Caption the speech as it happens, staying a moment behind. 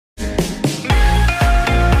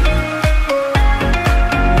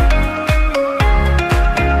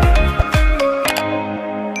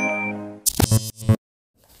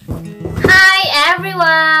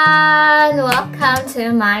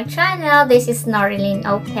my channel. This is Norilyn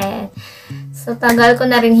Open. So, tagal ko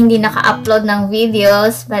na rin hindi naka-upload ng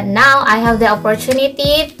videos, but now I have the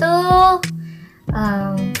opportunity to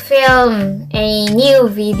film a new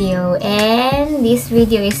video, and this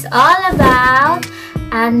video is all about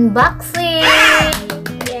unboxing.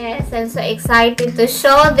 Yes, I'm so excited to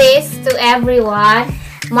show this to everyone.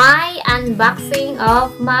 My unboxing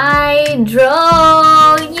of my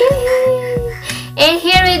drone. Yay! And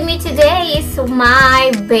here with me today is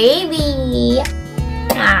my baby.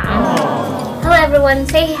 Hello everyone.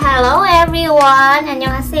 Say hello everyone.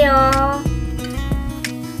 Annyeonghaseyo.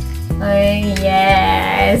 Oh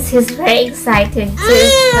yes, he's very excited too.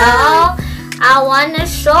 So I wanna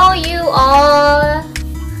show you all,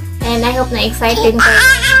 and I hope na excited kayo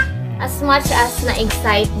as much as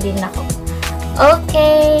na-excite din ako.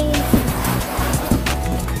 Okay.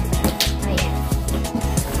 Ayan.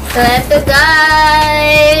 So eto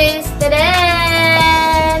guys.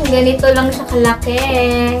 Tadaan! Ganito lang siya kalaki.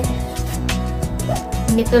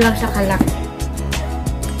 Ganito lang siya kalaki.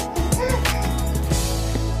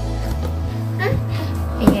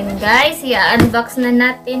 Ayan guys, i-unbox na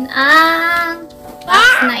natin ang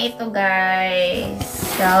box na ito guys.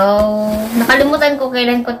 So, nakalimutan ko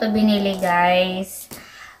kailan ko to binili guys.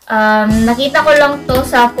 Nakita ko lang to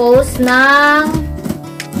sa post ng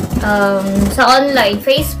sa online,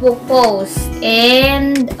 Facebook post.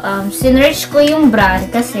 And sinearch ko yung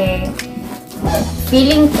brand kasi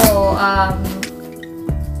feeling ko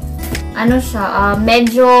ano siya,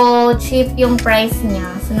 medyo cheap yung price niya.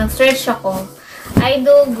 So, nag-search ako. I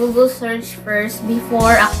do Google search first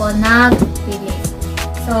before ako nagpili.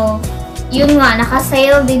 So, yun nga,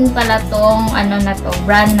 naka-sale din pala tong ano na to,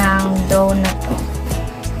 brand ng drone na to.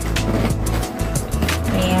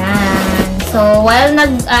 Ayan. So, while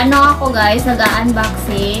nag-ano ako guys,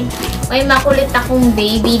 nag-unboxing, may makulit akong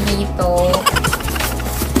baby dito.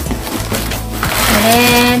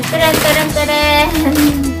 Taren, taren, taren, taren.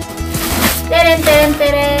 Taren, taren,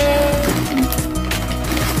 taren.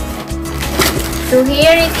 So,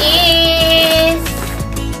 here it is.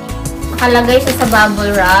 Nakalagay siya sa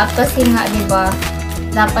bubble wrap. Kasi nga, diba,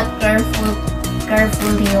 dapat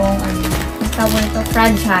careful yung, ano, ang tawag ito,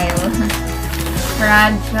 fragile.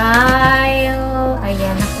 Fragile.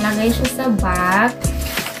 Ayan, nakalagay siya sa bag.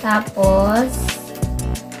 Tapos,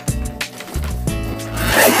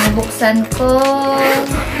 nabuksan ko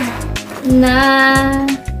na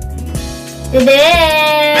Tadaan!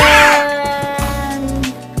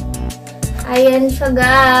 Ayan siya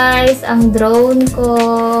guys, ang drone ko.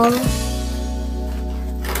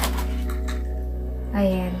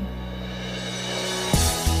 Ayan.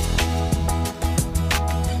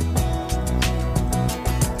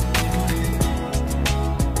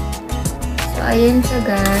 So, ayan siya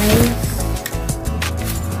guys.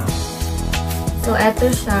 So,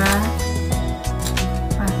 eto siya.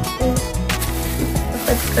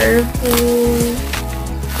 Dapat careful.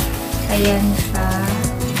 Ayan siya.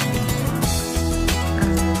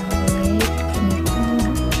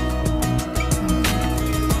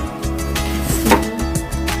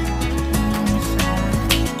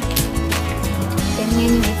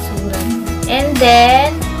 And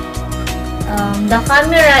then, the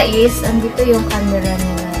camera is, andito yung camera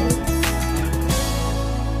niya guys.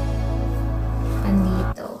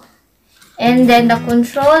 Andito. And then, the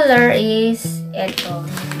controller is, eto.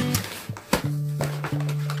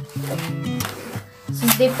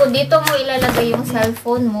 So, dito mo ilalagay yung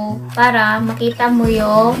cellphone mo para makita mo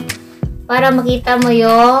yung,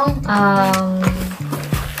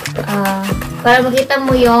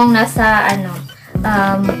 nasa, ano,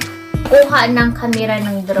 kuha ng camera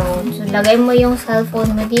ng drone. So, lagay mo yung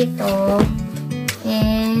cellphone mo dito.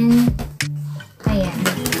 And, ayan.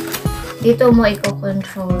 Dito mo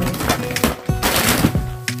i-control.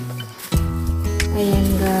 Ayan,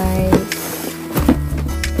 guys.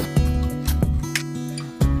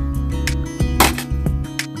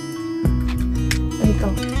 Ito.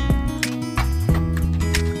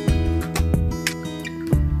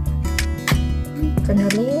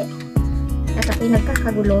 Sandali. At ako'y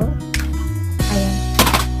nagkakagulo. Ayan.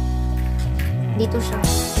 Dito siya.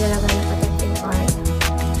 Ilalagay yung protective card.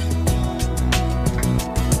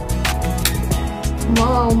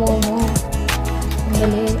 Mo. Ang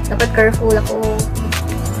gali. Dapat careful ako.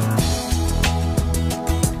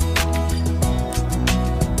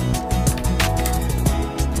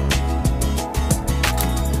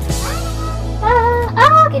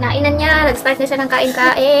 Kinainan niya. Nag-start na siya ng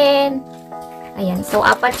kain-kain. Ayan. So,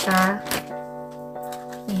 apat siya.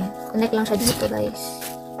 Ayan. Connect lang siya dito, guys.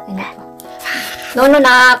 Ayan ito. No,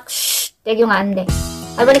 nak. Shhh. Tiyag yung ande.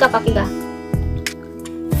 Ay ba ni kapakiga?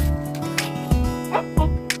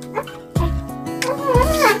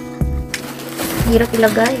 Hirap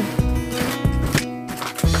ilagay.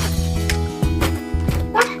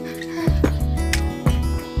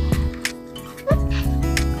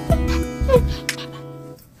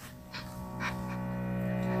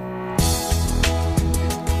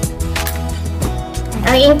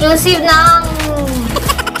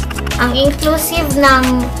 Ang inclusive ng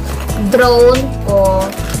drone ko,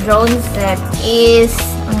 drone set is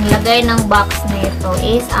ang lagay ng box na ito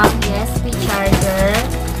is ang USB charger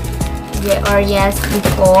or USB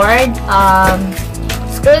cord,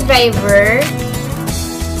 screwdriver,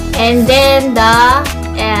 and then the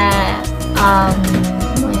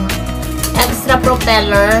extra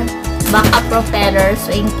propeller, backup propeller,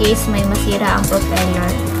 so in case may masira ang propeller,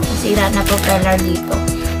 masira na propeller dito.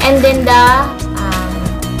 And then the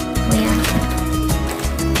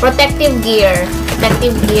protective gear,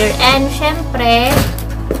 and syempre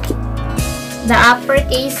the upper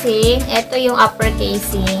casing. Ito yung upper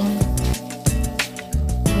casing.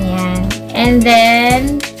 Ayan. And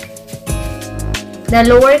then the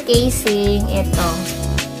lower casing, ito.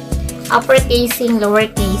 Upper casing, lower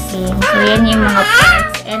casing. So yan yung mga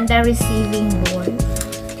parts, and the receiving board.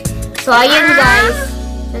 So ayun guys,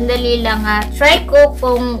 sandali lang ha. Try ko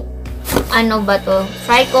kung ano ba to.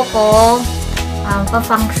 Try ko kung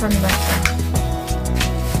pa-function ba siya.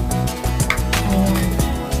 Ayan.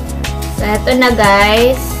 So, eto na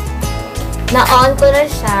guys. Na-on ko na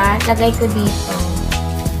siya. Lagay ko dito.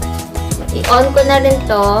 I-on ko na rin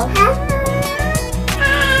to.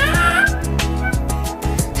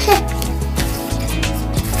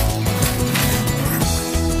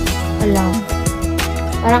 Alam.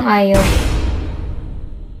 Parang ayaw.